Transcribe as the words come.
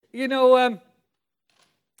You know,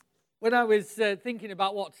 when I was thinking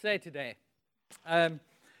about what to say today,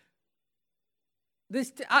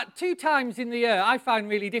 there's two times in the year I find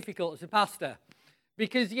really difficult as a pastor,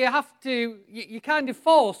 because you have to, you're kind of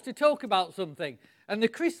forced to talk about something, and the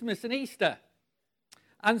Christmas and Easter.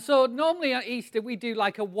 And so normally at Easter we do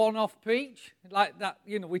like a one-off preach, like that,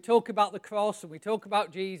 you know, we talk about the cross and we talk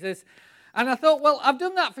about Jesus. And I thought, well, I've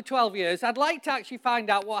done that for 12 years. I'd like to actually find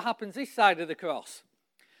out what happens this side of the cross.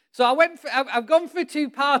 So I've gone for a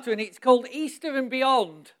two-parter, and it's called Easter and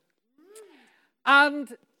Beyond.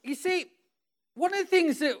 And you see, one of the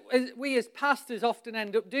things that we as pastors often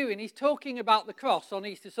end up doing is talking about the cross on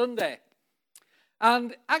Easter Sunday.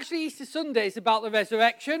 And actually Easter Sunday is about the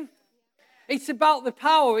resurrection. It's about the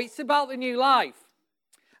power. It's about the new life.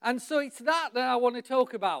 And so it's that I want to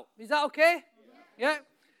talk about. Is that okay? Yeah?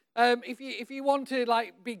 If you want to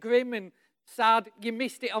like be grim and sad, you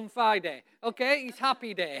missed it on Friday. Okay? It's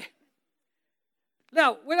happy day.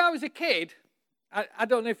 Now, when I was a kid, I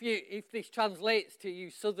don't know if this translates to you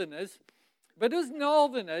Southerners, but us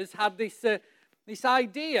Northerners had this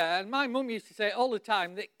idea, and my mum used to say it all the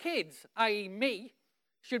time, that kids, i.e. me,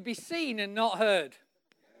 should be seen and not heard.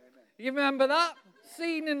 You remember that?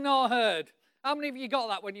 Seen and not heard. How many of you got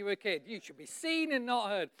that when you were a kid? You should be seen and not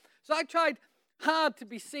heard. So I tried hard to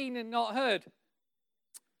be seen and not heard.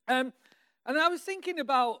 And I was thinking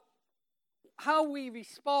about how we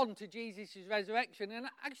respond to Jesus' resurrection. And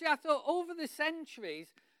actually I thought over the centuries,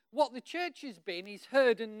 what the church has been is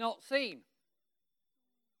heard and not seen.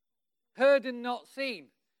 Heard and not seen.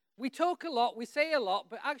 We talk a lot, we say a lot,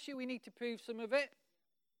 but actually we need to prove some of it.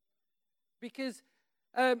 Because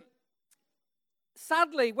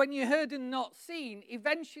sadly, when you're heard and not seen,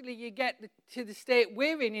 eventually you get to the state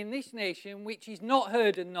we're in this nation, which is not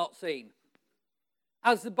heard and not seen,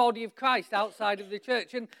 as the body of Christ outside of the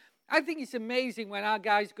church. And I think it's amazing when our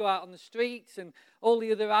guys go out on the streets and all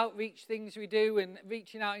the other outreach things we do and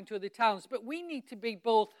reaching out into other towns. But we need to be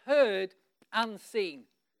both heard and seen.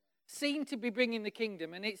 Seen to be bringing the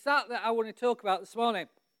kingdom. And it's that I want to talk about this morning.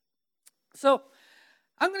 So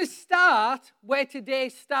I'm going to start where today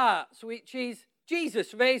starts, which is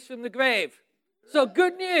Jesus raised from the grave. So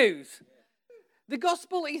good news. The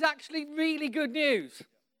gospel is actually really good news.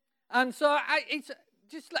 And so it's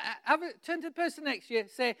just turn to the person next to you,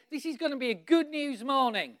 say, this is going to be a good news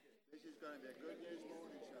morning. This is going to be a good news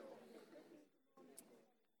morning, Cheryl.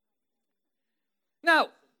 Now,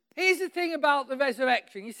 here's the thing about the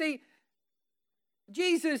resurrection. You see,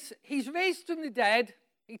 Jesus, he's raised from the dead.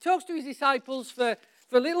 He talks to his disciples for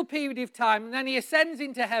a little period of time, and then he ascends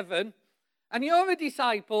into heaven, and you're a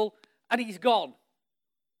disciple, and he's gone.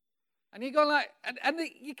 And you're going like, and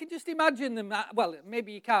you can just imagine them, well,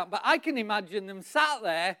 maybe you can't, but I can imagine them sat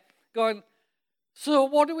there going, so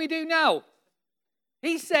what do we do now?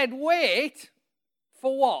 He said, wait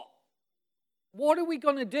for what? What are we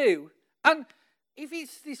going to do? And if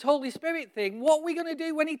it's this Holy Spirit thing, what are we going to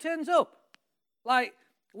do when he turns up? Like,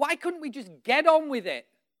 why couldn't we just get on with it?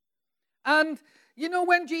 And you know,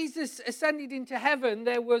 when Jesus ascended into heaven,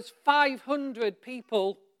 there was 500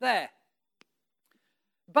 people there.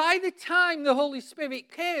 By the time the Holy Spirit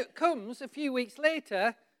comes a few weeks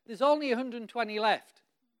later, there's only 120 left.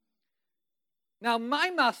 Now,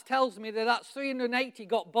 my maths tells me that that's 380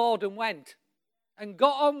 got bored and went and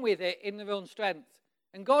got on with it in their own strength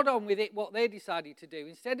and got on with it what they decided to do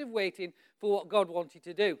instead of waiting for what God wanted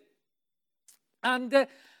to do. And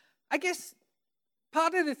I guess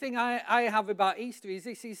part of the thing I have about Easter is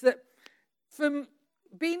this, is that from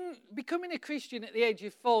becoming a Christian at the age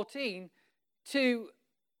of 14 to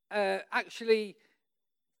actually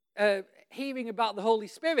hearing about the Holy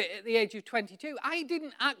Spirit at the age of 22, I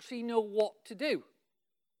didn't actually know what to do.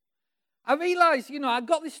 I realized, you know, I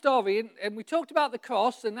got this story and we talked about the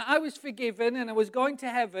cross and I was forgiven and I was going to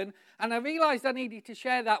heaven, and I realized I needed to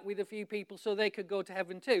share that with a few people so they could go to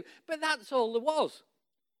heaven too. But that's all there was.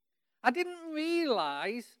 I didn't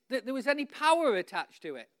realize that there was any power attached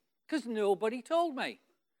to it because nobody told me.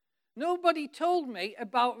 Nobody told me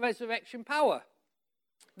about resurrection power.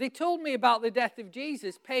 They told me about the death of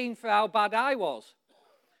Jesus paying for how bad I was.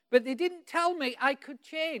 But they didn't tell me I could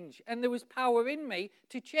change and there was power in me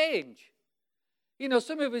to change. You know,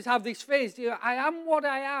 some of us have this phrase, you know, I am what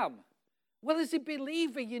I am. Well, as a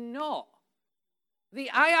believer, you're not. The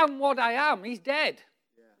I am what I am, he's dead.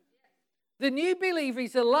 The new believer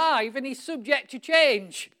is alive and he's subject to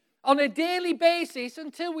change on a daily basis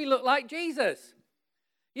until we look like Jesus.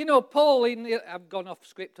 You know, Paul I've gone off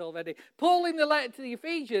script already. Paul in the letter to the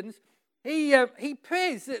Ephesians, he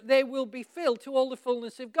prays that they will be filled to all the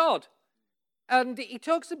fullness of God. And he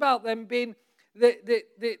talks about them being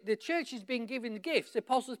the church has been given the gifts,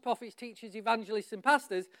 apostles, prophets, teachers, evangelists, and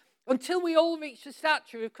pastors, until we all reach the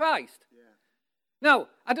stature of Christ. Yeah. Now,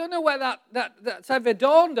 I don't know whether that's ever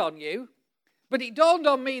dawned on you, but it dawned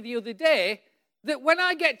on me the other day that when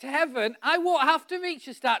I get to heaven, I won't have to reach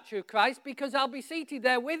the stature of Christ because I'll be seated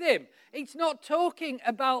there with him. It's not talking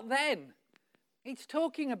about then. It's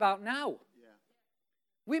talking about now. Yeah.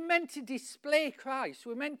 We're meant to display Christ.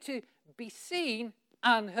 We're meant to be seen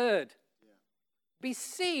and heard. Yeah. Be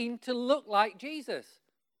seen to look like Jesus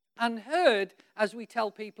and heard as we tell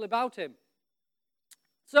people about him.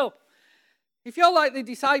 So, if you're like the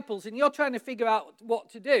disciples and you're trying to figure out what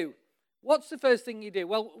to do, what's the first thing you do?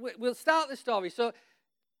 Well, we'll start the story. So,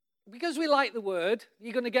 because we like the word,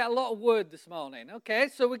 you're going to get a lot of word this morning. Okay,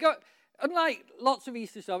 so we got, unlike lots of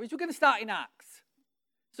Easter stories, we're going to start in Acts.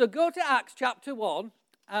 So go to Acts chapter 1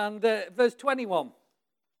 and verse 21.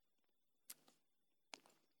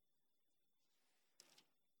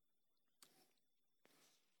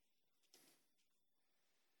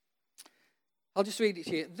 I'll just read it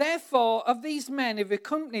to you. Therefore, of these men have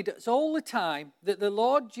accompanied us all the time that the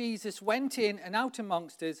Lord Jesus went in and out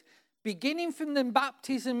amongst us, beginning from the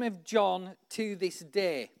baptism of John to this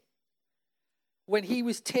day, when he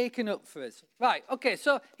was taken up for us. Right, okay,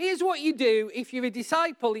 so here's what you do if you're a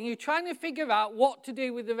disciple and you're trying to figure out what to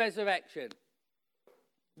do with the resurrection.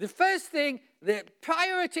 The first thing, the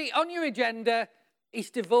priority on your agenda is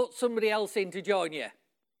to vote somebody else in to join you.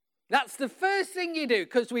 That's the first thing you do,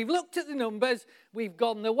 because we've looked at the numbers. We've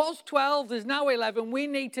gone, there was 12, there's now 11. We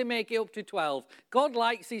need to make it up to 12. God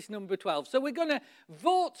likes this number 12. So we're going to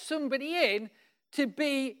vote somebody in to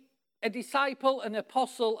be a disciple, an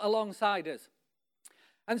apostle alongside us.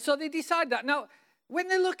 And so they decide that. Now, when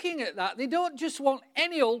they're looking at that, they don't just want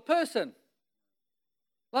any old person.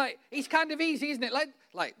 Like, it's kind of easy, isn't it?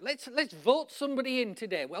 Like let's vote somebody in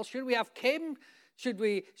today. Well, should we have Kim? Should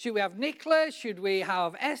we have Nicola? Should we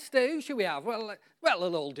have Esther? Who should we have? Well,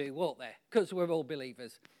 they'll all do, won't they? Because we're all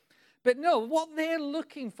believers. But no, what they're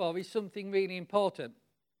looking for is something really important.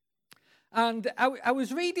 And I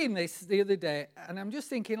was reading this the other day, and I'm just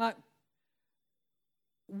thinking, like,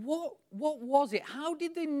 what was it? How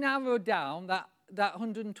did they narrow down that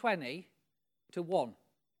 120 to one?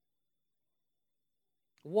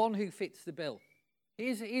 One who fits the bill.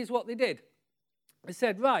 Here's what they did. They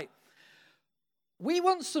said, right, we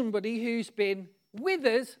want somebody who's been with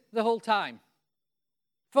us the whole time,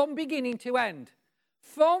 from beginning to end.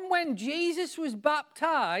 From when Jesus was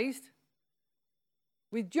baptized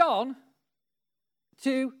with John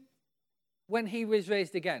to when he was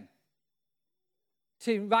raised again,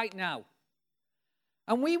 to right now.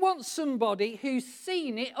 And we want somebody who's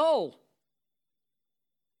seen it all,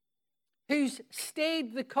 who's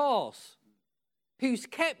stayed the course, who's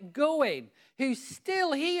kept going, who's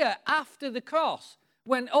still here after the cross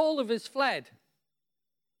when all of us fled.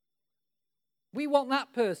 We want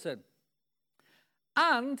that person.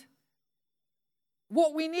 And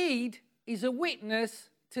what we need is a witness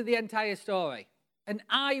to the entire story, an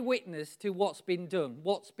eyewitness to what's been done,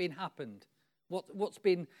 what's been happened,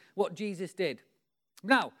 what Jesus did.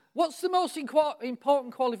 Now, what's the most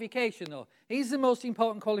important qualification, though? Here's the most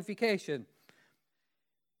important qualification.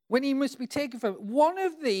 When he must be taken from, one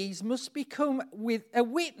of these must become with a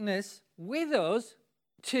witness with us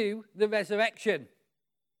to the resurrection.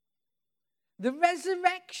 The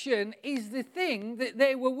resurrection is the thing that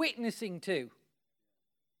they were witnessing to.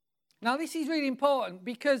 Now, this is really important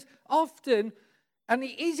because often, and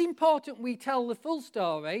it is important we tell the full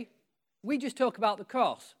story, we just talk about the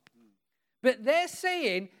cross. But they're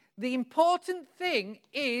saying the important thing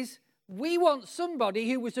is we want somebody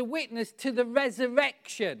who was a witness to the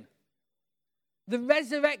resurrection. The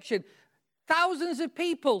resurrection. Thousands of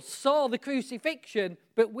people saw the crucifixion,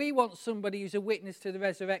 but we want somebody who's a witness to the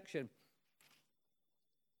resurrection.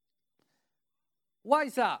 Why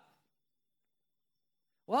is that?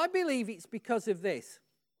 Well, I believe it's because of this.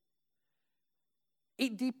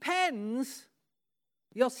 It depends,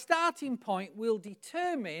 your starting point will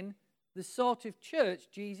determine the sort of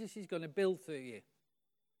church Jesus is going to build through you.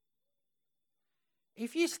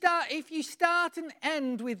 If you start and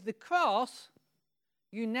end with the cross,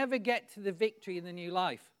 you never get to the victory in the new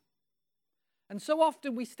life. And so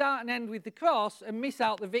often we start and end with the cross and miss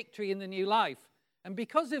out the victory in the new life. And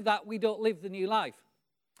because of that, we don't live the new life.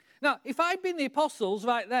 Now, if I'd been the apostles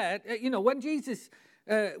right there, when Jesus,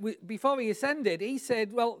 before he ascended, he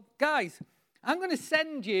said, well, guys, I'm going to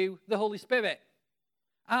send you the Holy Spirit.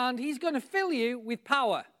 And he's going to fill you with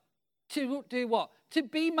power. To do what? To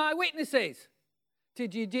be my witnesses. To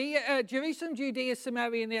Judea, Jerusalem, Judea,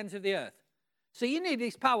 Samaria, and the ends of the earth. So you need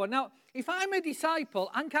this power. Now, if I'm a disciple,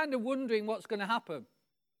 I'm kind of wondering what's going to happen.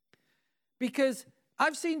 Because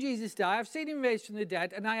I've seen Jesus die, I've seen him raised from the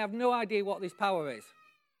dead, and I have no idea what this power is.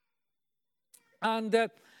 And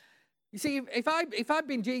you see, if I'd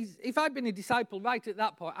been a disciple right at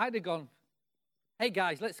that point, I'd have gone, hey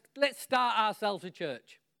guys, let's start ourselves a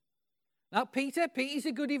church. Now Peter's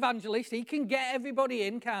a good evangelist. He can get everybody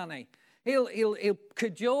in, can't he? He'll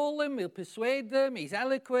cajole them, he'll persuade them, he's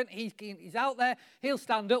eloquent, he's out there, he'll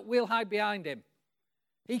stand up, we'll hide behind him.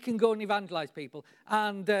 He can go and evangelize people.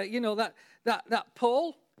 And, that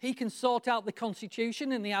Paul, he can sort out the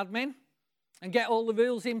constitution and the admin and get all the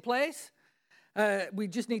rules in place. We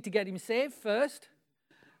just need to get him saved first.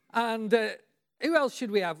 And who else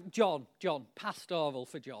should we have? John. Pastoral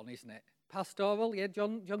for John, isn't it? Pastoral, yeah,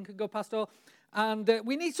 John could go pastoral. And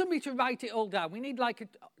we need somebody to write it all down. We need like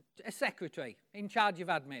a secretary in charge of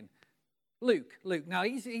admin. Luke. Now,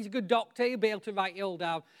 he's a good doctor. He'll be able to write it all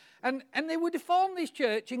down. And they would have formed this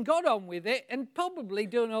church and got on with it and probably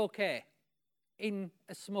done okay in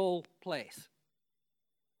a small place.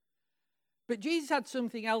 But Jesus had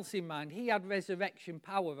something else in mind. He had resurrection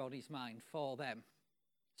power on his mind for them.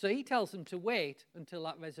 So he tells them to wait until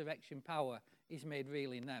that resurrection power is made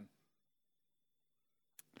real in them.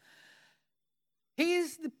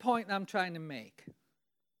 Here's the point I'm trying to make.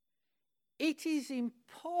 It is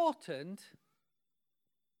important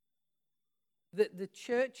that the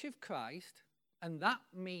Church of Christ, and that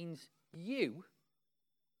means you,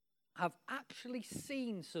 have actually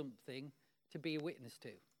seen something to be a witness to.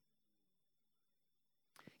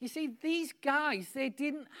 You see, these guys, they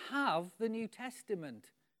didn't have the New Testament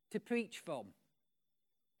to preach from.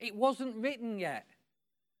 It wasn't written yet.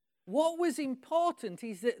 What was important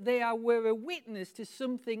is that they were a witness to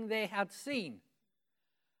something they had seen.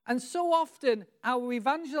 And so often, our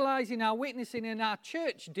evangelizing, our witnessing, and our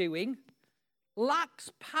church doing lacks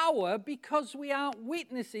power because we aren't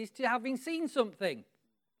witnesses to having seen something.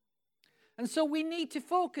 And so we need to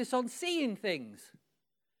focus on seeing things,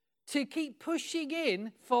 to keep pushing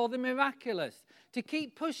in for the miraculous, to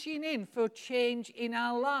keep pushing in for change in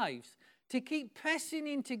our lives, to keep pressing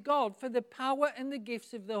into God for the power and the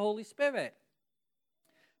gifts of the Holy Spirit.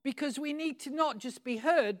 Because we need to not just be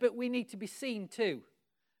heard, but we need to be seen too.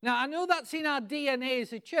 Now, I know that's in our DNA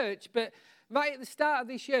as a church, but right at the start of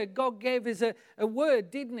this year, God gave us a word,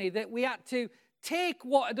 didn't he, that we had to take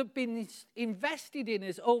what had been invested in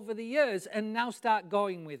us over the years and now start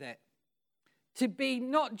going with it. To be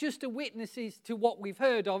not just a witnesses to what we've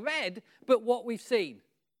heard or read, but what we've seen.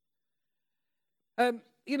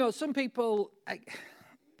 Some people,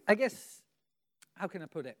 I guess, how can I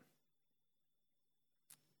put it?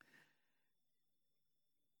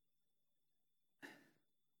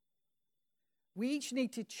 We each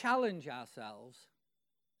need to challenge ourselves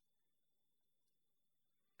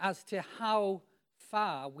as to how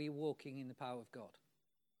far we're walking in the power of God.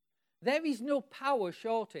 There is no power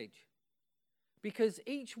shortage because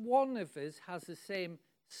each one of us has the same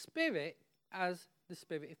spirit as the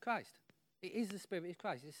Spirit of Christ. It is the Spirit of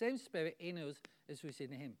Christ. It's the same Spirit in us as was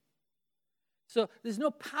in him. So there's no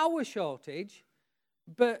power shortage,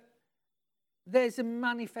 but there's a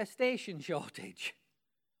manifestation shortage.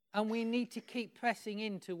 And we need to keep pressing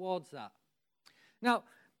in towards that. Now,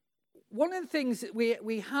 one of the things that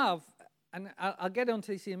we have, and I'll get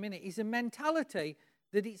onto this in a minute, is a mentality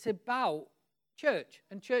that it's about church,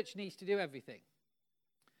 and church needs to do everything.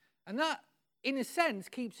 And that, in a sense,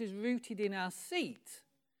 keeps us rooted in our seats.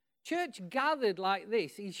 Church gathered like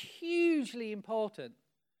this is hugely important.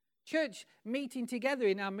 Church meeting together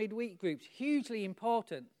in our midweek groups, hugely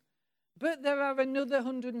important. But there are another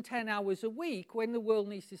 110 hours a week when the world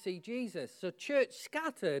needs to see Jesus. So church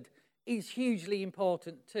scattered is hugely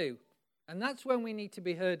important too. And that's when we need to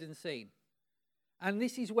be heard and seen. And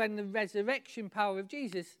this is when the resurrection power of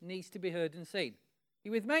Jesus needs to be heard and seen.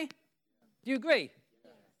 You with me? Do you agree?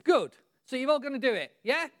 Yeah. Good. So you're all going to do it,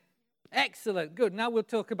 yeah? Excellent. Good. Now we'll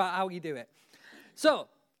talk about how you do it. So,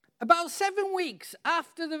 about 7 weeks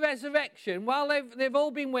after the resurrection, while they've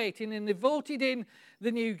all been waiting and they've voted in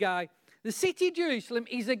the new guy, the city of Jerusalem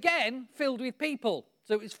is again filled with people.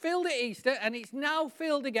 So it was filled at Easter, and it's now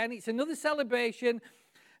filled again. It's another celebration,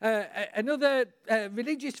 another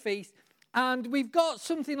religious feast. And we've got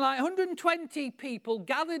something like 120 people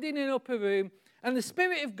gathered in an upper room, and the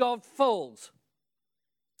Spirit of God falls.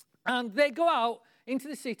 And they go out into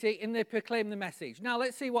the city, and they proclaim the message. Now,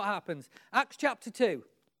 let's see what happens. Acts chapter 2.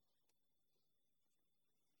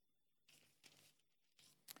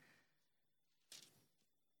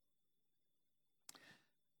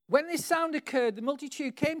 When this sound occurred, the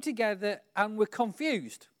multitude came together and were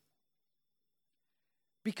confused.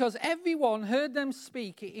 because everyone heard them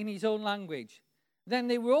speak in his own language. Then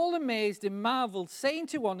they were all amazed and marveled, saying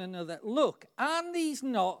to one another, "Look, are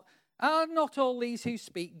not all these who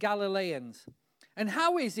speak Galileans? And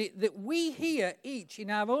how is it that we hear each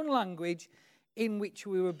in our own language in which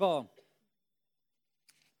we were born?"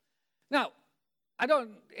 Now,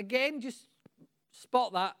 just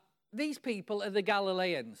spot that. These people are the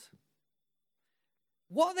Galileans.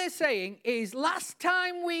 What they're saying is, last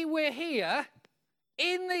time we were here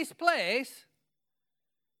in this place,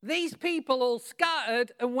 these people all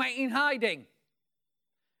scattered and went in hiding.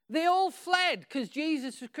 They all fled because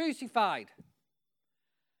Jesus was crucified.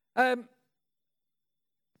 And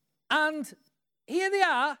here they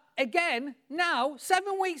are again now,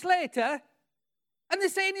 7 weeks later, and they're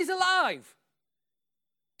saying he's alive.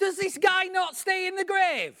 Does this guy not stay in the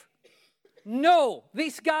grave? No,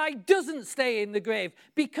 this guy doesn't stay in the grave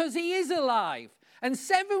because he is alive. And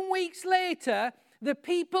 7 weeks later, the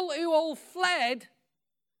people who all fled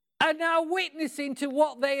are now witnessing to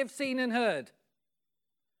what they have seen and heard.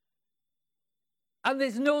 And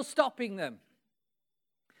there's no stopping them.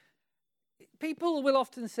 People will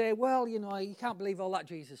often say, well, you can't believe all that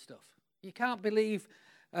Jesus stuff. You can't believe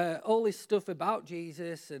all this stuff about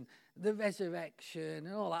Jesus and the resurrection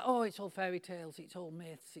and all that. Oh, it's all fairy tales, it's all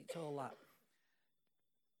myths, it's all that.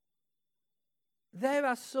 There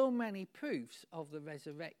are so many proofs of the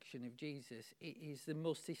resurrection of Jesus. It is the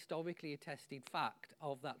most historically attested fact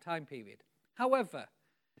of that time period. However,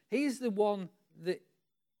 here's the one that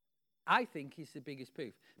I think is the biggest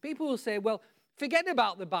proof. People will say, well, forget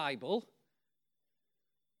about the Bible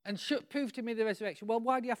and prove to me the resurrection. Well,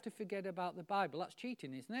 why do you have to forget about the Bible? That's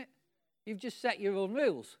cheating, isn't it? You've just set your own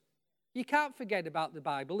rules. You can't forget about the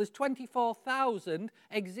Bible. There's 24,000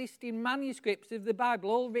 existing manuscripts of the Bible,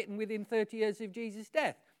 all written within 30 years of Jesus'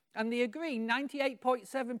 death. And they agree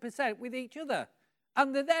 98.7% with each other.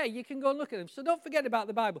 And they're there. You can go and look at them. So don't forget about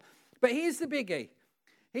the Bible. But here's the biggie.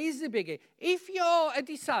 Here's the biggie. If you're a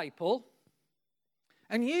disciple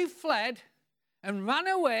and you fled and ran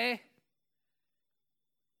away,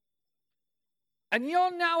 and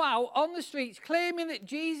you're now out on the streets claiming that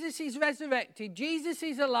Jesus is resurrected, Jesus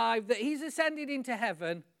is alive, that he's ascended into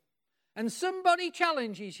heaven, and somebody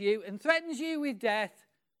challenges you and threatens you with death,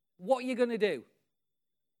 what are you going to do?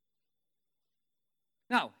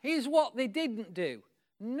 Now, here's what they didn't do.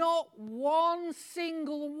 Not one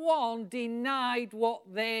single one denied what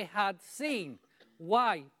they had seen.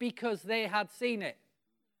 Why? Because they had seen it.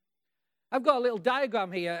 I've got a little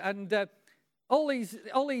diagram here, and all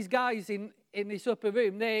these guys in this upper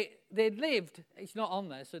room, they lived, it's not on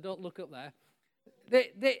there, so don't look up there.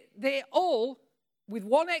 They all, with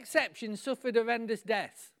one exception, suffered horrendous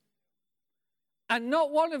deaths. And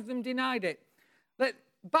not one of them denied it. But,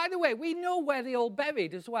 by the way, we know where they all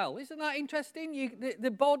buried as well. Isn't that interesting?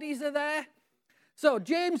 The bodies are there. So,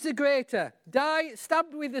 James the Greater died,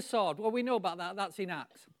 stabbed with a sword. Well, we know about that. That's in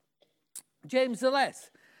Acts. James the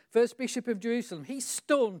Less, first Bishop of Jerusalem, he's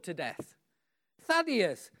stoned to death.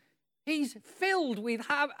 Thaddeus, he's filled with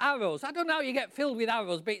arrows. I don't know how you get filled with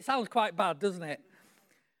arrows, but it sounds quite bad, doesn't it?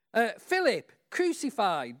 Philip,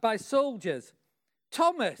 crucified by soldiers.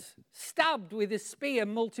 Thomas, stabbed with a spear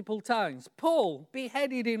multiple times. Paul,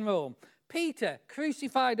 beheaded in Rome. Peter,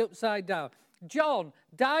 crucified upside down. John,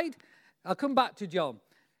 died, I'll come back to John,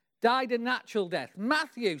 died a natural death.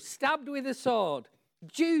 Matthew, stabbed with a sword.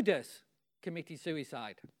 Judas, committed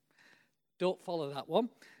suicide. Don't follow that one.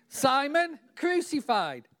 Simon,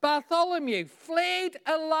 crucified. Bartholomew, flayed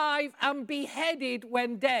alive and beheaded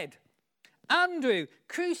when dead. Andrew,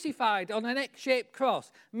 crucified on an X-shaped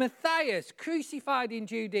cross. Matthias, crucified in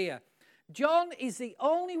Judea. John is the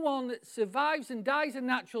only one that survives and dies a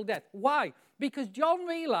natural death. Why? Because John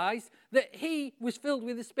realized that he was filled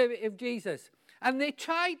with the Spirit of Jesus. And they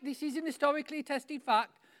tried, this is an historically tested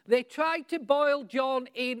fact, they tried to boil John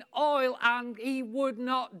in oil and he would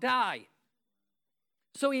not die.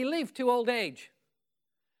 So he lived to old age.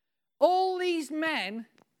 All these men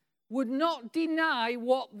would not deny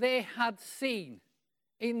what they had seen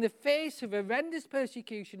in the face of horrendous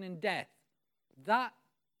persecution and death. That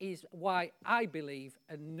is why I believe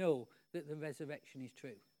and know that the resurrection is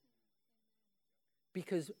true.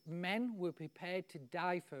 Because men were prepared to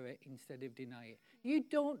die for it instead of deny it. You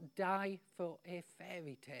don't die for a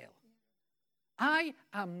fairy tale. I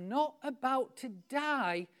am not about to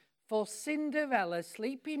die for Cinderella,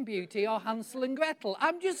 Sleeping Beauty, or Hansel and Gretel.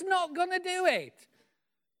 I'm just not going to do it.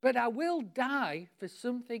 But I will die for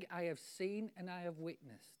something I have seen and I have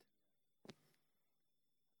witnessed.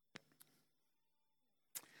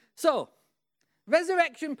 So,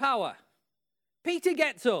 resurrection power. Peter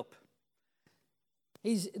gets up.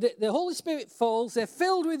 the Holy Spirit falls. They're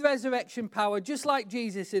filled with resurrection power, just like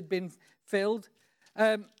Jesus had been filled.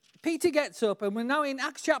 Peter gets up, and we're now in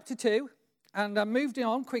Acts chapter 2, and I'm moving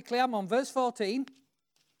on quickly. I'm on verse 14.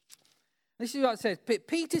 This is what it says.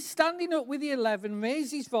 Peter, standing up with the 11,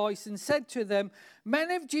 raised his voice and said to them, "Men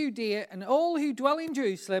of Judea and all who dwell in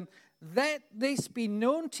Jerusalem, let this be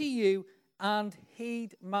known to you and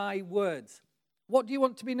heed my words." What do you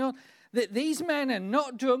want to be known? That these men are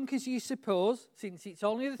not drunk as you suppose, since it's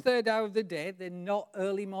only the third hour of the day. They're not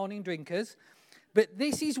early morning drinkers. But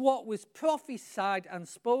this is what was prophesied and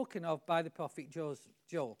spoken of by the prophet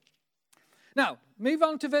Joel. Now, move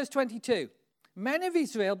on to verse 22. Men of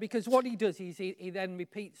Israel, because what he does is he then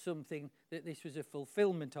repeats something that this was a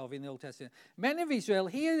fulfillment of in the Old Testament. Men of Israel,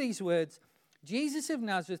 hear these words. Jesus of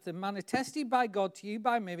Nazareth, the man attested by God to you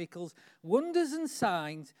by miracles, wonders and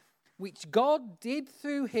signs, which God did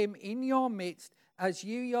through him in your midst, as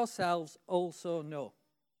you yourselves also know.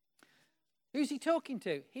 Who's he talking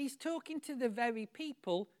to? He's talking to the very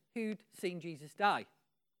people who'd seen Jesus die.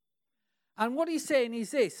 And what he's saying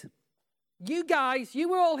is this. You guys, you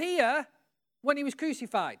were all here when he was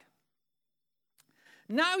crucified.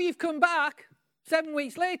 Now you've come back 7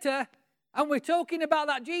 weeks later, and we're talking about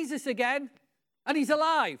that Jesus again, and he's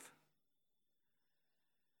alive.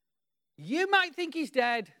 You might think he's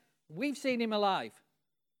dead. We've seen him alive.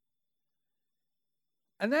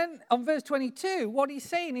 And then on verse 22, what he's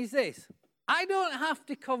saying is this. I don't have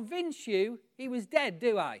to convince you he was dead,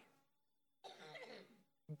 do I?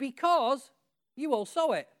 Because you all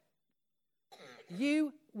saw it.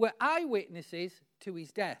 You were eyewitnesses to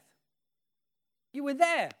his death. You were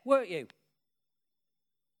there, weren't you?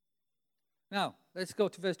 Now, let's go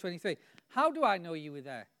to verse 23. How do I know you were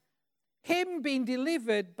there? Him being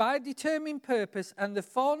delivered by a determined purpose and the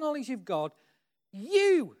foreknowledge of God,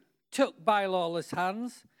 you took by lawless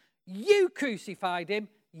hands, you crucified him,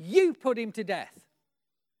 you put him to death.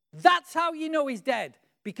 That's how you know he's dead,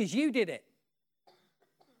 because you did it.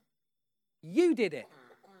 You did it.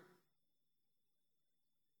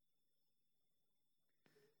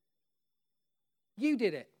 You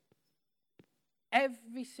did it.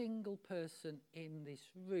 Every single person in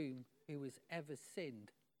this room who has ever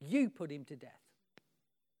sinned, you put him to death.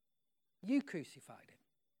 You crucified him.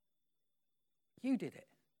 You did it.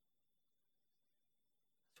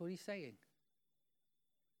 That's what he's saying.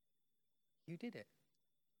 You did it.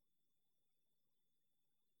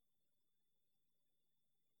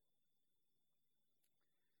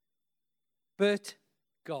 But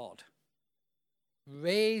God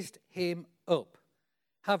raised him up,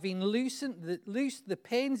 having loosed the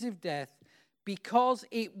pains of death, because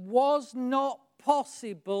it was not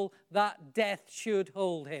possible that death should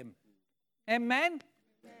hold him. Amen?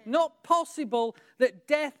 Amen? Not possible that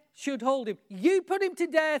death should hold him. You put him to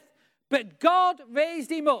death, but God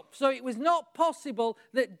raised him up. So it was not possible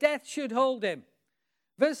that death should hold him.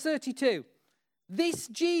 Verse 32. This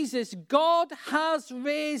Jesus God has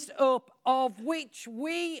raised up, of which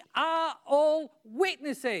we are all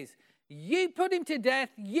witnesses. You put him to death.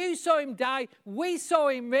 You saw him die. We saw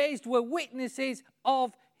him raised. We're witnesses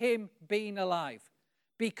of him being alive.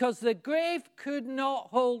 Because the grave could not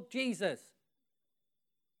hold Jesus.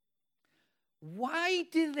 Why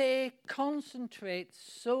do they concentrate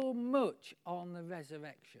so much on the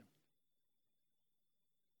resurrection?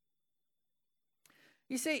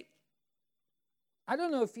 You see, I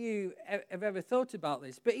don't know if you have ever thought about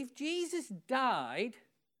this, but if Jesus died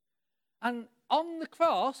and on the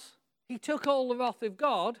cross he took all the wrath of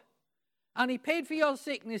God and he paid for your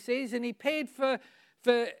sicknesses and he paid for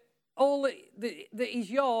all that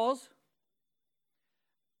is yours,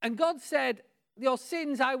 and God said, your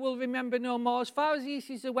sins I will remember no more. As far as the east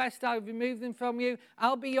is the west, I will remove them from you.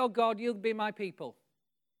 I'll be your God, you'll be my people.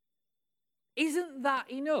 Isn't that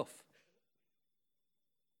enough?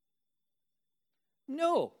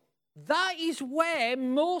 No. That is where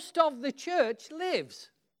most of the church lives.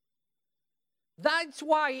 That's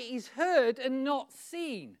why it is heard and not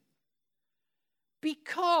seen.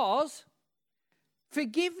 Because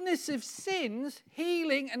forgiveness of sins,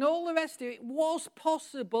 healing, and all the rest of it was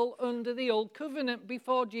possible under the old covenant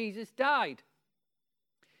before Jesus died.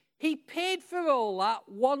 He paid for all that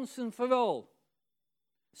once and for all.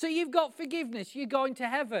 So you've got forgiveness, you're going to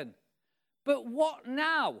heaven. But what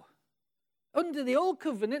now? Under the old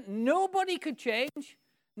covenant, nobody could change.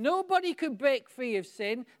 Nobody could break free of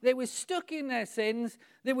sin. They were stuck in their sins.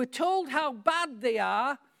 They were told how bad they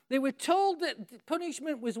are. They were told that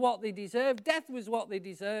punishment was what they deserved, death was what they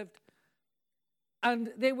deserved.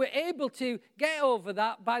 And they were able to get over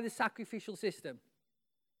that by the sacrificial system.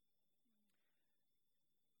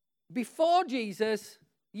 Before Jesus,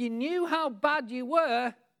 You knew how bad you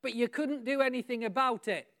were, but you couldn't do anything about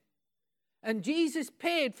it. And Jesus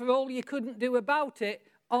paid for all you couldn't do about it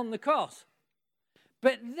on the cross.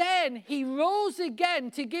 But then he rose again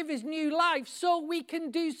to give us new life so we can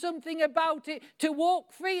do something about it, to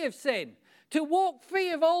walk free of sin, to walk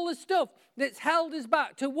free of all the stuff that's held us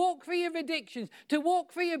back, to walk free of addictions, to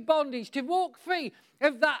walk free of bondage, to walk free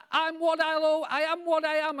of that I am what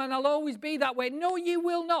I am and I'll always be that way. No, you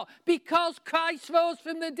will not, because Christ rose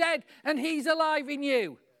from the dead and he's alive in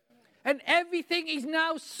you. And everything is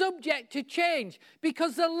now subject to change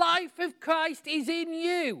because the life of Christ is in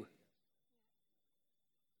you.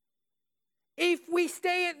 If we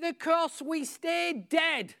stay at the cross, we stay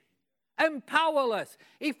dead and powerless.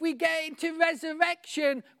 If we get into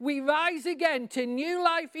resurrection, we rise again to new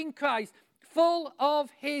life in Christ, full of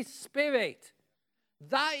his Spirit.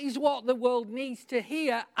 That is what the world needs to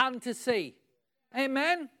hear and to see.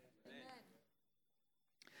 Amen?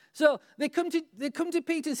 So they come to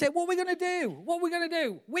Peter and say, what are we going to do? What are we going to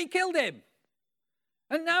do? We killed him.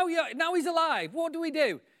 And now he's alive. What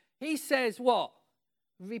do? He says what?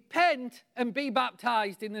 Repent and be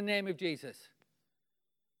baptized in the name of Jesus.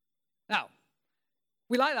 Now,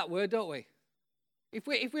 we like that word, don't we? If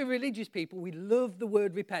we're religious people, we love the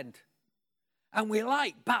word repent. And we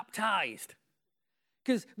like baptized.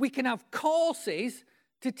 Because we can have courses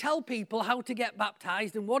to tell people how to get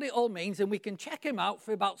baptized and what it all means, and we can check them out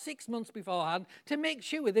for about 6 months beforehand to make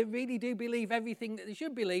sure they really do believe everything that they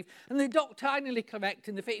should believe, and they're doctrinally correct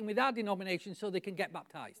and they're fitting with our denomination so they can get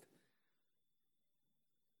baptized.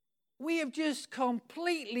 We have just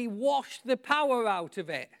completely washed the power out of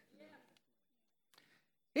it.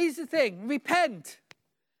 Here's the thing, repent.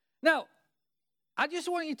 Now, I just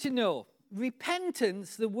want you to know,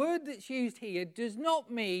 repentance, the word that's used here, does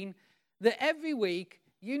not mean that every week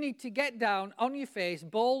you need to get down on your face,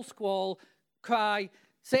 bawl, squall, cry,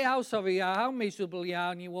 say how sorry you are, how miserable you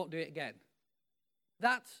are, and you won't do it again.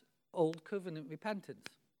 That's old covenant repentance.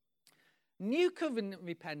 New covenant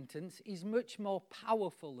repentance is much more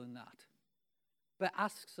powerful than that, but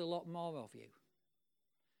asks a lot more of you.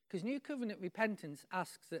 Because new covenant repentance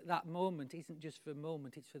asks that moment isn't just for a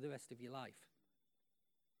moment, it's for the rest of your life.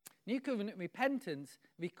 New covenant repentance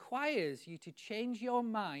requires you to change your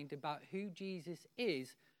mind about who Jesus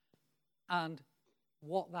is and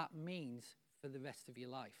what that means for the rest of your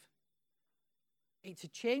life. It's a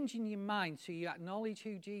change in your mind so you acknowledge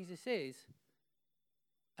who Jesus is,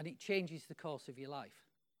 and it changes the course of your life.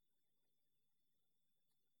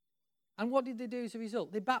 And what did they do as a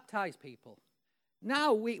result? They baptized people.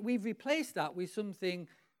 Now we've replaced that with something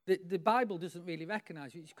that the Bible doesn't really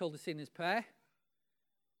recognize, which is called the sinner's prayer.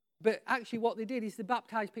 But actually what they did is they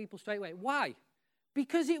baptized people straight away. Why?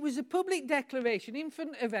 Because it was a public declaration in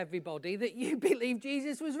front of everybody that you believe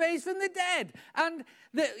Jesus was raised from the dead and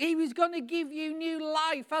that he was going to give you new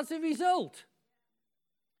life as a result.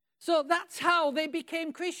 So that's how they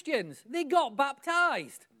became Christians. They got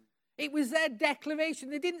baptized. It was their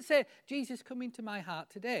declaration. They didn't say, Jesus, come into my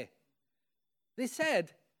heart today. They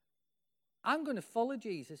said, I'm going to follow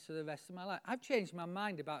Jesus for the rest of my life. I've changed my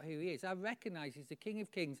mind about who he is. I recognize he's the King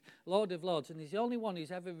of Kings, Lord of Lords, and he's the only one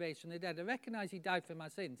who's ever raised from the dead. I recognize he died for my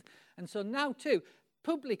sins. And so now too,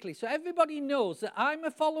 publicly, so everybody knows that I'm a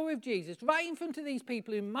follower of Jesus, right in front of these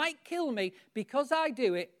people who might kill me, because I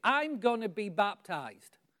do it, I'm going to be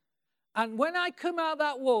baptized. And when I come out of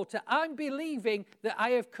that water, I'm believing that I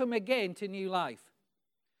have come again to new life.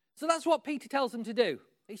 So that's what Peter tells them to do.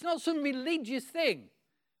 It's not some religious thing.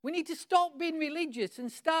 We need to stop being religious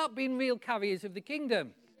and start being real carriers of the kingdom.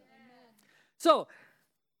 Amen. So,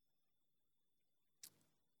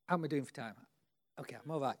 how am I doing for time? Okay, I'm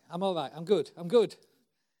all right. I'm good.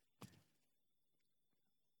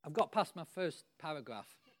 I've got past my first paragraph.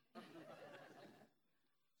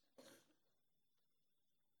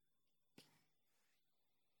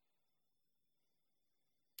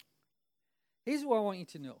 Here's what I want you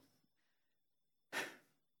to know.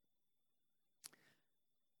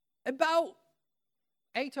 About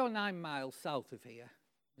 8 or 9 miles south of here,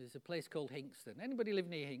 there's a place called Hinxton. Anybody live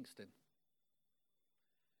near Hinxton?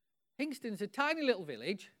 Hinxton's a tiny little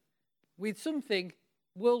village with something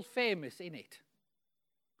world famous in it,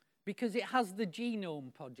 because it has the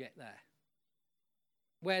Genome Project there,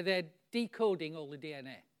 where they're decoding all the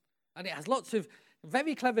DNA. And it has lots of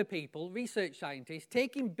very clever people, research scientists,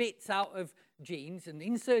 taking bits out of genes and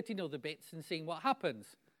inserting other bits and seeing what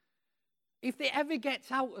happens. If it ever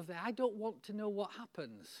gets out of there, I don't want to know what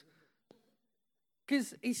happens.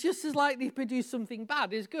 Because it's just as likely to produce something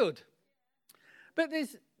bad as good. But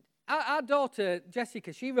there's our daughter,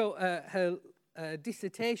 Jessica, she wrote her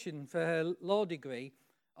dissertation for her law degree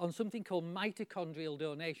on something called mitochondrial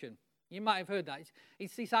donation. You might have heard that.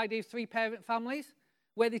 It's this idea of three-parent families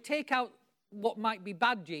where they take out what might be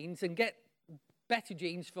bad genes and get better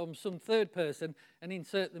genes from some third person and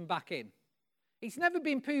insert them back in. It's never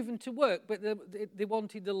been proven to work, but they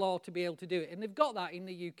wanted the law to be able to do it. And they've got that in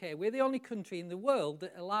the UK. We're the only country in the world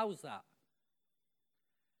that allows that.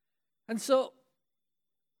 And so,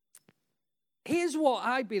 here's what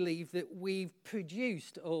I believe that we've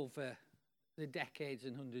produced over the decades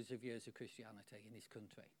and hundreds of years of Christianity in this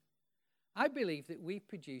country. I believe that we've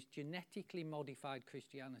produced genetically modified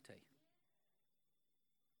Christianity,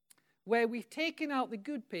 where we've taken out the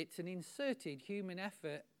good bits and inserted human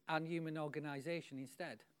effort and human organisation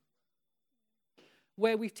instead.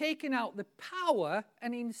 Where we've taken out the power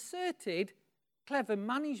and inserted clever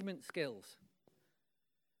management skills.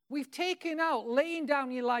 We've taken out laying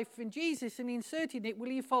down your life for Jesus and inserted it, will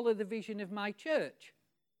you follow the vision of my church?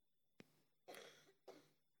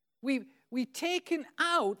 We've taken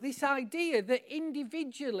out this idea that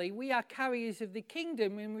individually we are carriers of the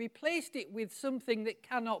kingdom and replaced it with something that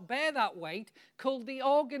cannot bear that weight called the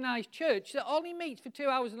organised church that only meets for 2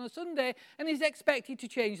 hours on a Sunday and is expected to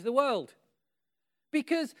change the world.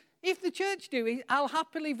 Because if the church do it, I'll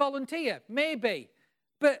happily volunteer, maybe.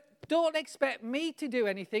 But don't expect me to do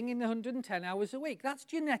anything in the 110 hours a week. That's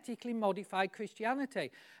genetically modified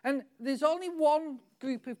Christianity. And there's only one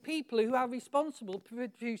group of people who are responsible for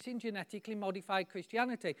producing genetically modified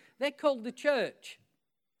Christianity. They're called the church.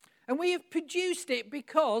 And we have produced it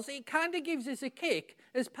because it kind of gives us a kick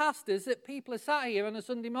as pastors that people are sat here on a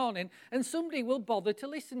Sunday morning and somebody will bother to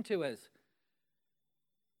listen to us.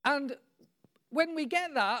 And when we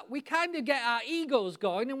get that, we kind of get our egos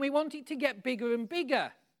going and we want it to get bigger and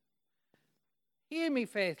bigger. Hear me,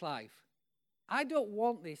 Faith Life. I don't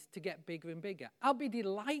want this to get bigger and bigger. I'll be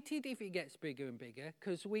delighted if it gets bigger and bigger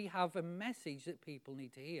because we have a message that people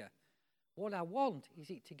need to hear. What I want is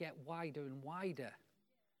it to get wider and wider.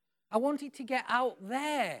 I want it to get out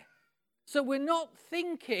there. So we're not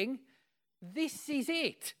thinking, this is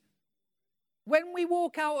it. When we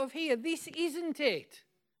walk out of here, this isn't it.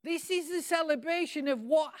 This is the celebration of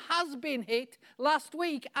what has been hit last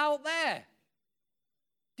week out there.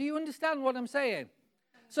 Do you understand what I'm saying?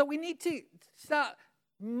 So we need to start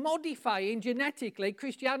modifying genetically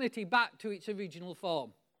Christianity back to its original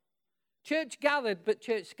form. Church gathered, but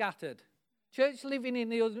church scattered. Church living in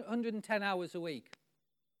the 110 hours a week.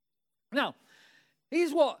 Now,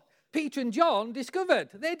 here's what Peter and John discovered.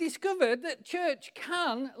 They discovered that church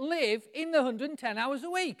can live in the 110 hours a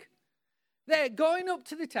week. They're going up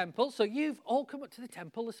to the temple, so you've all come up to the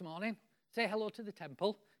temple this morning. Say hello to the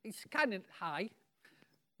temple. It's kind of high.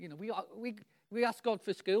 You know, we ask God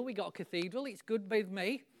for school. We got a cathedral. It's good with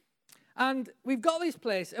me. And we've got this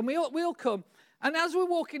place, and we all come. And as we're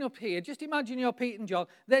walking up here, just imagine you're Pete and John.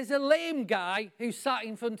 There's a lame guy who's sat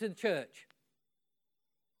in front of the church.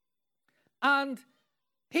 And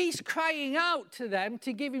he's crying out to them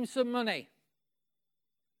to give him some money.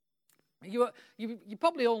 You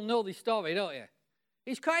probably all know this story, don't you?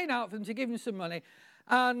 He's crying out for them to give him some money.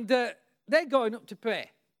 And they're going up to pray.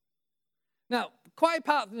 Now, quite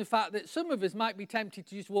apart from the fact that some of us might be tempted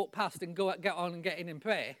to just walk past and get on and get in and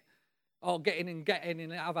pray, or get in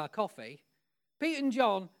and have our coffee, Peter and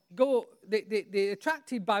John they're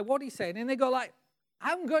attracted by what he's saying, and they go like, I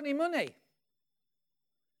haven't got any money.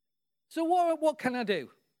 So what can I do?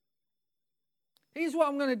 Here's what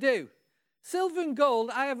I'm going to do. Silver and gold,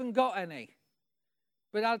 I haven't got any.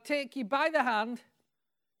 But I'll take you by the hand.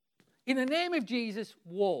 In the name of Jesus,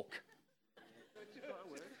 walk.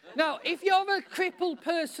 Now, if you're a crippled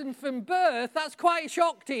person from birth, that's quite a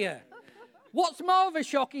shock to you. What's more of a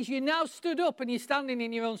shock is you now stood up and you're standing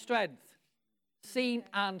in your own strength. Seen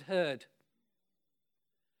and heard.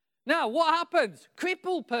 Now, what happens?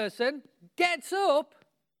 Crippled person gets up,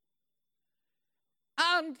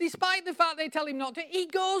 and despite the fact they tell him not to, he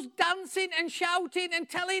goes dancing and shouting and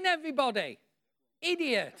telling everybody.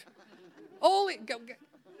 Idiot.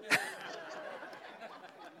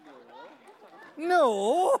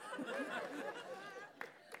 No.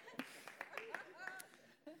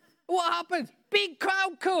 What happens? Big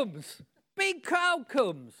crowd comes. Big crowd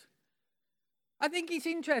comes. I think it's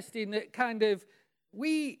interesting that kind of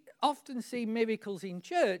we often see miracles in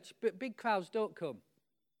church, but big crowds don't come.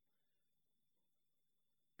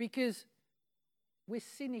 Because we're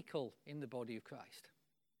cynical in the body of Christ.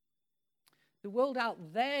 The world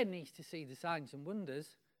out there needs to see the signs and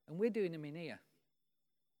wonders, and we're doing them in here.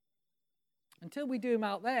 Until we do them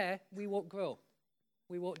out there, we won't grow.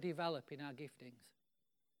 We won't develop in our giftings.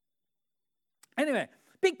 Anyway,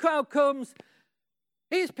 big crowd comes.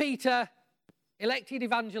 Here's Peter, elected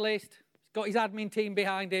evangelist. He's got his admin team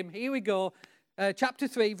behind him. Here we go. Chapter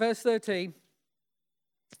 3, verse 13.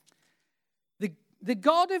 The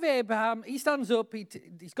God of Abraham, he stands up,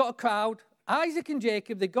 he's got a crowd. Isaac and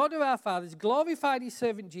Jacob, the God of our fathers, glorified his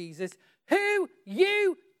servant Jesus, who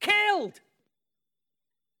you killed.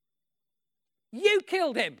 You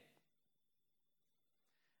killed him.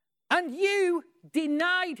 And you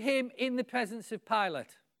denied him in the presence of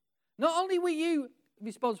Pilate. Not only were you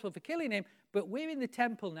responsible for killing him, but we're in the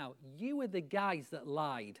temple now. You were the guys that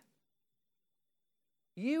lied.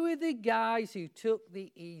 You were the guys who took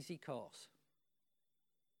the easy course.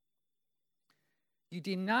 You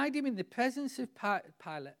denied him in the presence of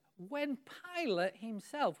Pilate. When Pilate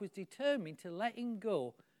himself was determined to let him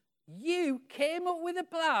go, you came up with a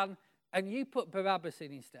plan and you put Barabbas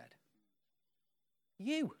in instead.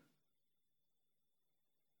 You.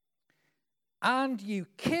 And you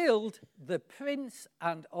killed the Prince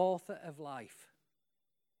and Author of life,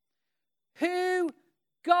 who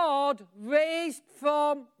God raised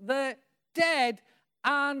from the dead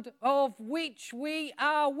and of which we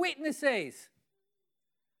are witnesses.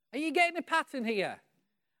 Are you getting a pattern here?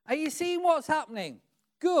 Are you seeing what's happening?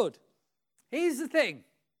 Good. Here's the thing.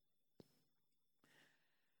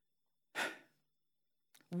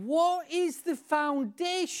 What is the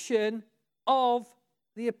foundation of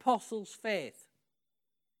the apostles' faith?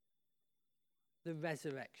 The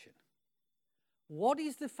resurrection. What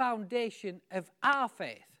is the foundation of our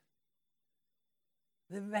faith?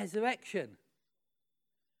 The resurrection.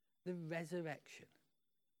 The resurrection.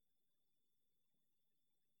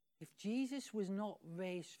 If Jesus was not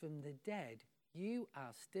raised from the dead, you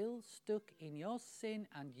are still stuck in your sin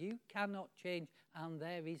and you cannot change, and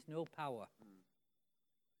there is no power.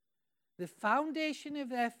 The foundation of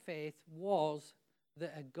their faith was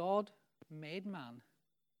that a God made man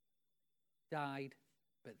died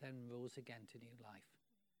but then rose again to new life.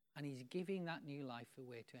 And he's giving that new life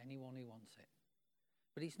away to anyone who wants it.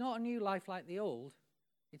 But it's not a new life like the old.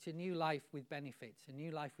 It's a new life with benefits, a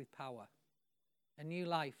new life with power, a new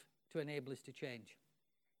life to enable us to change.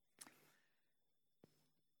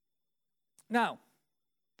 Now,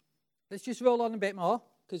 let's just roll on a bit more,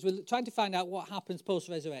 because we're trying to find out what happens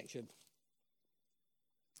post-resurrection.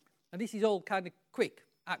 And this is all kind of quick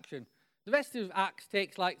action. The rest of Acts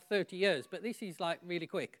takes like 30 years, but this is like really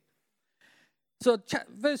quick. So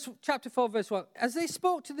chapter 4, verse 1. As they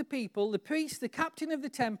spoke to the people, the priest, the captain of the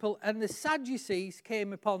temple, and the Sadducees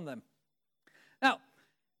came upon them. Now,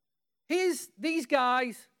 here's these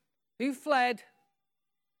guys who fled,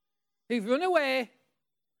 who've run away,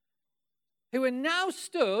 who are now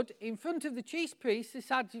stood in front of the chief priests, the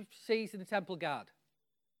Sadducees, and the temple guard.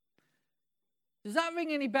 Does that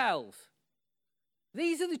ring any bells?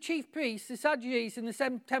 These are the chief priests, the Sadducees, and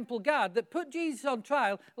the temple guard that put Jesus on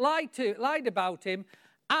trial, lied about him,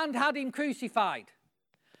 and had him crucified.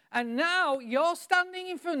 And now you're standing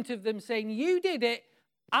in front of them saying, you did it,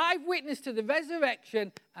 I've witnessed to the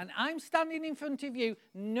resurrection, and I'm standing in front of you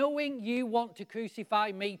knowing you want to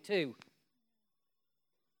crucify me too.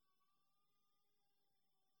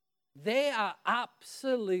 They are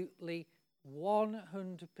absolutely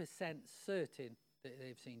 100% certain that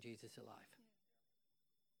they've seen Jesus alive.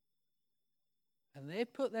 And they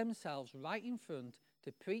put themselves right in front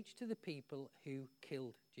to preach to the people who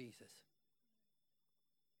killed Jesus.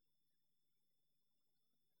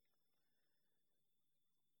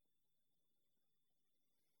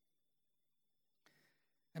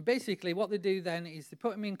 And basically what they do then is they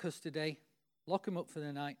put him in custody, lock him up for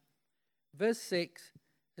the night. Verse 6,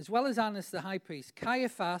 as well as Annas the high priest,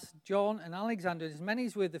 Caiaphas, John, and Alexander, as many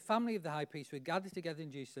as were the family of the high priest, were gathered together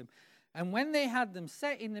in Jerusalem. And when they had them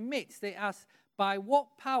set in the midst, they asked, by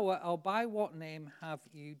what power or by what name have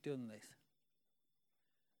you done this?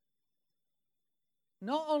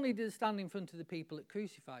 Not only did they stand in front of the people that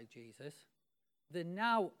crucified Jesus, they're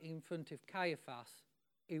now in front of Caiaphas,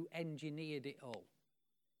 who engineered it all.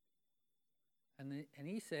 And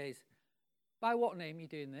he says, by what name are you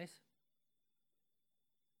doing this?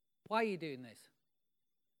 Why are you doing this?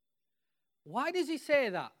 Why does he say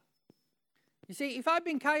that? You see, if I'd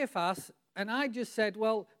been Caiaphas and I just said,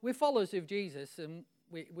 well, we're followers of Jesus and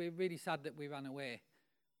we're really sad that we ran away,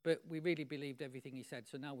 but we really believed everything he said,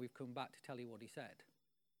 so now we've come back to tell you what he said.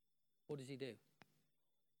 What does he do?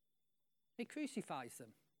 He crucifies them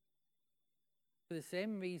for the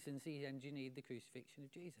same reasons he engineered the crucifixion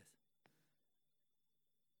of Jesus.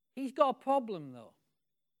 He's got a problem, though.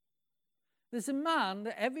 There's a man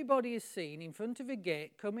that everybody has seen in front of a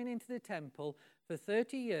gate coming into the temple for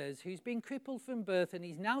 30 years who's been crippled from birth, and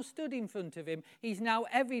he's now stood in front of him. He's now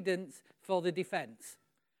evidence for the defense.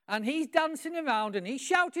 And he's dancing around and he's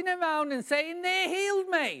shouting around and saying, they healed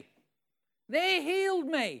me. They healed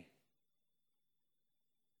me.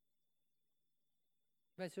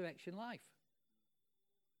 Resurrection life.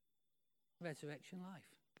 Resurrection life.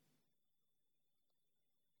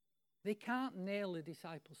 They can't nail the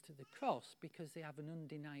disciples to the cross because they have an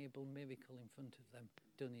undeniable miracle in front of them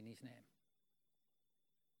done in his name.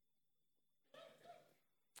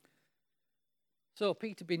 So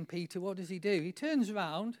Peter being Peter, what does he do? He turns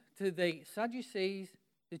around to the Sadducees,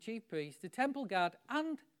 the chief priests, the temple guard,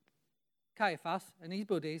 and Caiaphas and his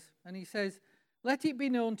buddies, and he says, "Let it be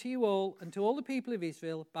known to you all and to all the people of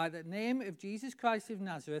Israel by the name of Jesus Christ of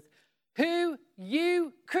Nazareth, who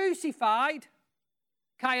you crucified."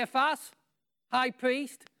 Caiaphas, high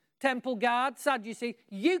priest, temple guard, Sadducee,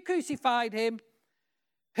 you crucified him,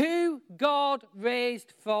 who God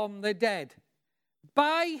raised from the dead.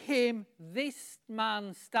 By him, this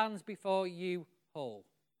man stands before you whole.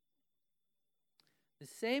 The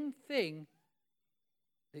same thing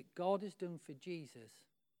that God has done for Jesus,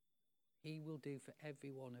 he will do for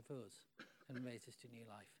every one of us and raise us to new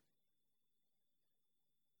life.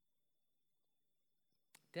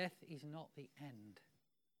 Death is not the end.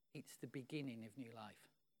 It's the beginning of new life.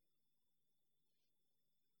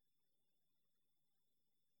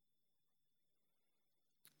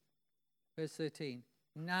 Verse 13.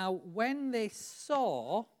 Now, when they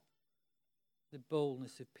saw the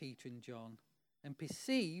boldness of Peter and John and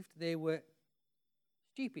perceived they were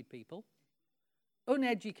stupid people,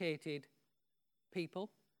 uneducated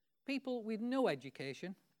people, people with no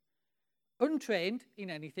education, untrained in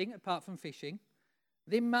anything apart from fishing,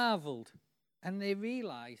 they marveled and they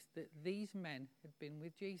realized that these men had been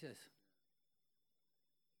with Jesus.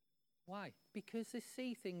 Why? Because they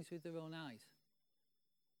see things with their own eyes.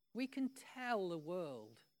 We can tell the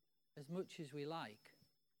world as much as we like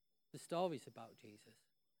the stories about Jesus,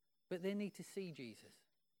 but they need to see Jesus.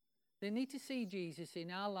 They need to see Jesus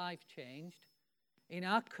in our life changed, in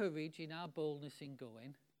our courage, in our boldness in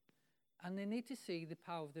going, and they need to see the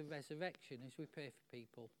power of the resurrection as we pray for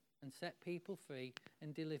people and set people free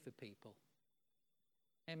and deliver people.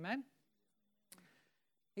 Amen?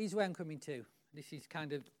 Here's where I'm coming to. This is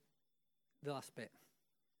kind of the last bit.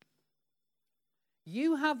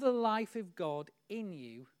 You have the life of God in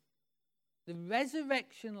you, the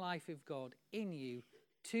resurrection life of God in you,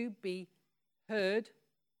 to be heard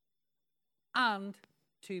and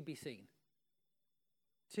to be seen.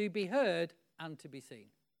 To be heard and to be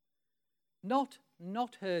seen. Not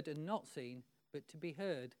heard and not seen, but to be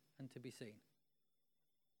heard and to be seen.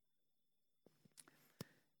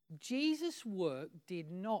 Jesus' work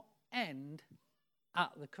did not end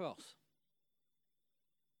at the cross.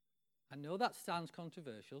 I know that sounds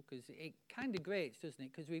controversial because it kind of grates, doesn't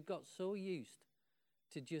it? Because we've got so used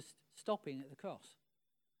to just stopping at the cross.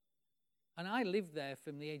 And I lived there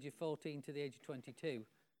from the age of 14 to the age of 22.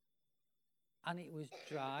 And it was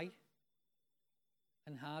dry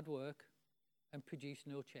and hard work and produced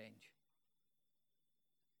no change.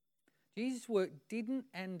 Jesus' work didn't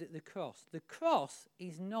end at the cross. The cross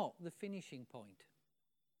is not the finishing point.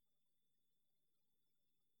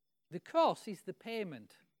 The cross is the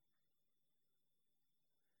payment.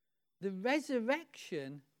 The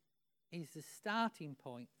resurrection is the starting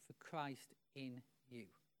point for Christ in you.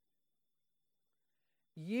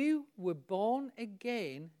 You were born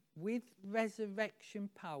again with resurrection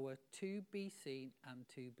power to be seen and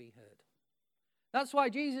to be heard. That's why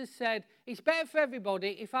Jesus said, it's better for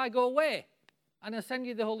everybody if I go away and I send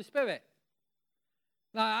you the Holy Spirit.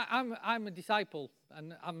 Now, I'm a disciple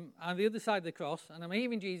and I'm on the other side of the cross and I'm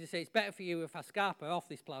hearing Jesus say, it's better for you if I scarper off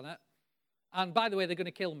this planet. And by the way, they're going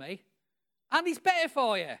to kill me. And it's better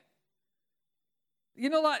for you. You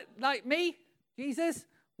know, like me, Jesus,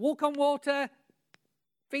 walk on water,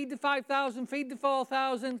 feed the 5,000, feed the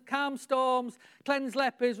 4,000, calm storms, cleanse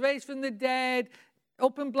lepers, raise from the dead,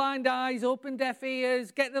 open blind eyes, open deaf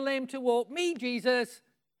ears, get the lame to walk. Me, Jesus,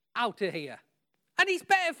 out of here. And it's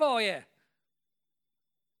better for you.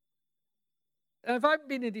 And if I'd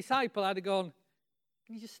been a disciple, I'd have gone,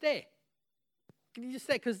 can you just stay? Can you just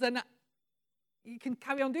stay? Because then you can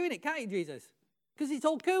carry on doing it, can't you, Jesus? Because it's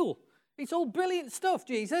all cool. It's all brilliant stuff,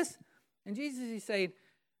 Jesus. And Jesus is saying,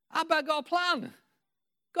 I got a plan.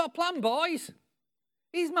 Got a plan, boys.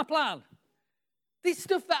 Here's my plan. This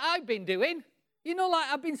stuff that I've been doing, you know, like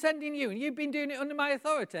I've been sending you, and you've been doing it under my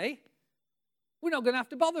authority. We're not going to have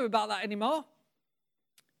to bother about that anymore.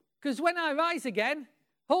 Because when I rise again,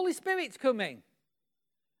 Holy Spirit's coming.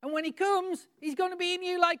 And when he comes, he's going to be in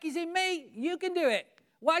you like he's in me. You can do it.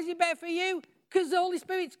 Why is it better for you? Because the Holy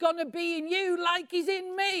Spirit's going to be in you like he's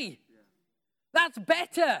in me. Yeah. That's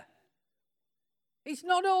better. It's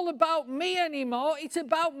not all about me anymore. It's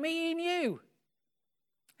about me in you.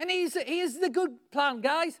 And here's the good plan,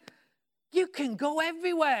 guys. You can go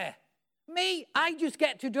everywhere. Me, I just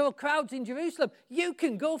get to draw crowds in Jerusalem. You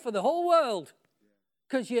can go for the whole world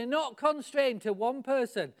because you're not constrained to one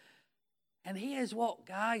person. And here's what,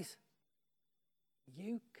 guys.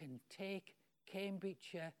 You can take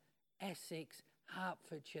Cambridgeshire, Essex,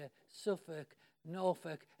 Hertfordshire, Suffolk,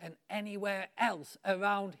 Norfolk, and anywhere else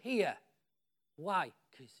around here. Why?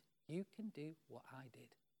 Because you can do what I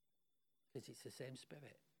did. Because it's the same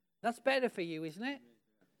Spirit. That's better for you, isn't it?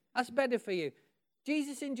 That's better for you.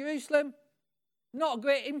 Jesus in Jerusalem, not a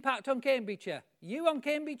great impact on Cambridgeshire. You on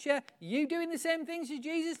Cambridgeshire, you doing the same things as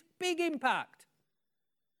Jesus, big impact.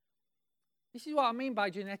 This is what I mean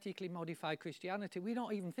by genetically modified Christianity. We're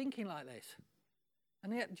not even thinking like this.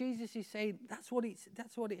 And yet Jesus is saying that's what it's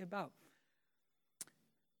about.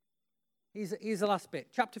 Here's the last bit.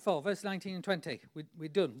 Chapter 4, verse 19 and 20. We're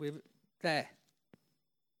done. We're there.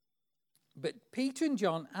 But Peter and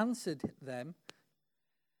John answered them,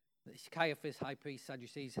 this Caiaphas, high priest,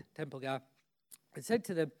 Sadducees, temple guy, and said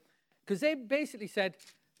to them, because they basically said,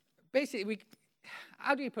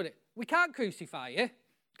 how do you put it? We can't crucify you,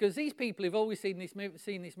 because these people have always seen this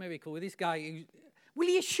miracle with this guy who, will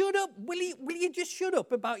you shut up? Will you just shut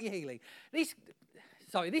up about your healing? This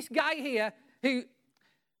guy here who,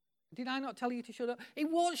 did I not tell you to shut up? He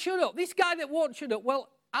won't shut up. This guy that won't shut up, well,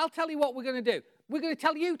 I'll tell you what we're going to do. We're going to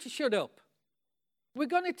tell you to shut up. We're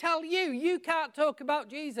going to tell you can't talk about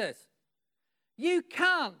Jesus. You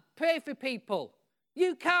can't pray for people.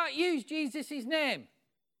 You can't use Jesus' name.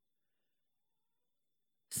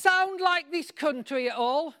 Sound like this country at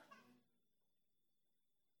all?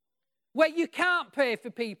 Where you can't pray for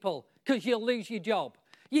people because you'll lose your job.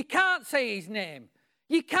 You can't say his name.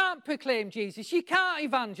 You can't proclaim Jesus. You can't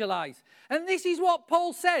evangelize. And this is what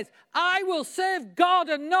Paul says. I will serve God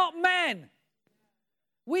and not men.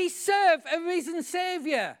 We serve a risen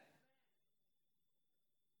Savior.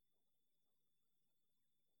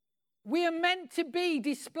 We are meant to be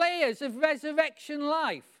displayers of resurrection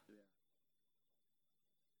life.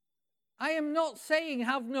 I am not saying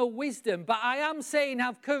have no wisdom, but I am saying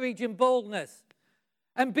have courage and boldness.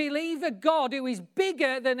 And believe a God who is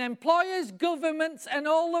bigger than employers, governments, and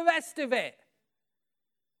all the rest of it.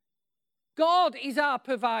 God is our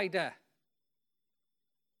provider.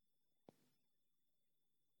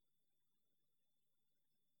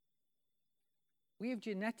 We have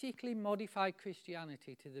genetically modified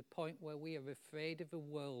Christianity to the point where we are afraid of a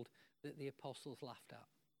world that the apostles laughed at.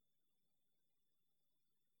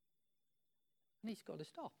 And it's got to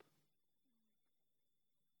stop.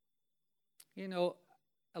 You know,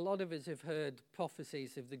 a lot of us have heard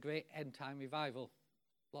prophecies of the great end-time revival.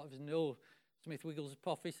 A lot of us know Smith Wiggles'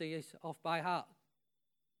 prophecy is off by heart.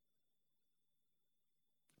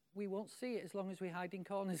 We won't see it as long as we hide in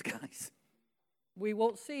corners, guys. We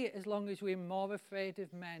won't see it as long as we're more afraid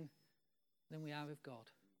of men than we are of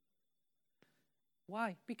God.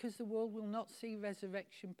 Why? Because the world will not see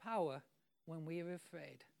resurrection power when we are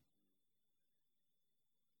afraid.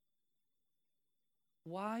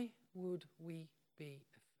 Why would we be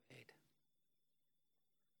afraid?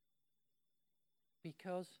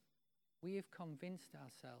 Because we have convinced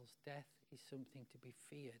ourselves death is something to be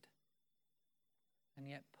feared. And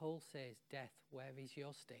yet Paul says, death, where is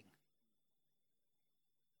your sting?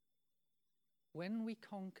 When we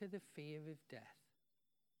conquer the fear of death,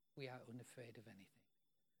 we are unafraid of anything.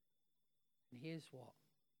 And here's what.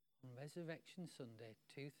 On Resurrection Sunday,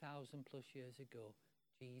 2,000 plus years ago,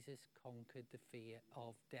 Jesus conquered the fear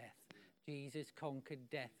of death. Jesus conquered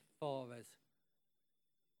death for us.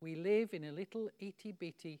 We live in a little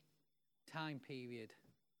itty-bitty time period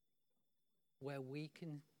where we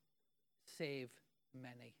can save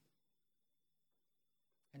many.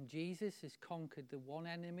 And Jesus has conquered the one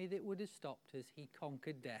enemy that would have stopped us. He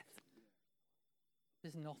conquered death.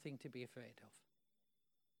 There's nothing to be afraid of.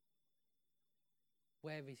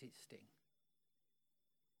 Where is its sting?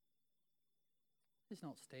 There's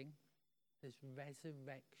not sting. There's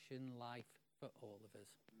resurrection life for all of us.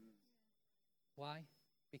 Why?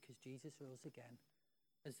 Because Jesus rose again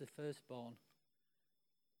as the firstborn.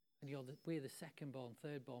 And we're the secondborn,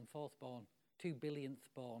 thirdborn, fourthborn, 2 billionth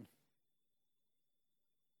born.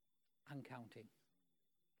 And counting.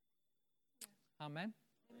 Amen?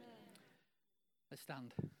 Amen. Let's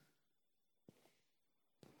stand.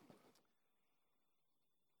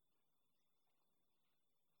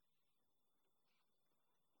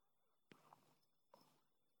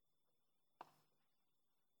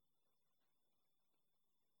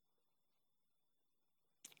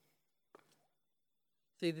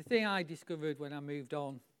 See, the thing I discovered when I moved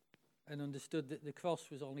on and understood that the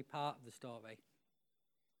cross was only part of the story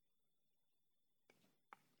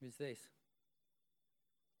was this.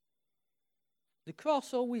 The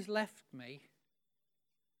cross always left me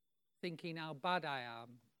thinking how bad I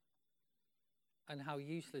am and how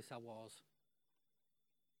useless I was,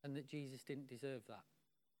 and that Jesus didn't deserve that.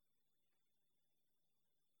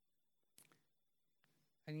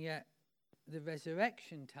 And yet, the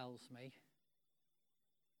resurrection tells me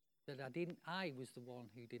that I was the one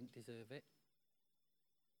who didn't deserve it.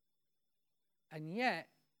 And yet,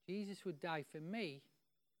 Jesus would die for me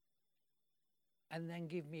and then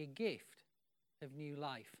give me a gift of new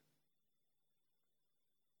life.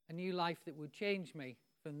 A new life that would change me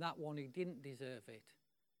from that one who didn't deserve it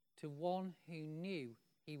to one who knew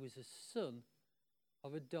he was a son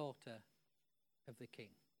or a daughter of the King,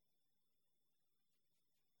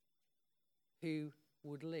 who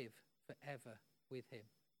would live forever with him.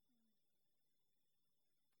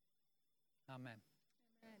 Amen.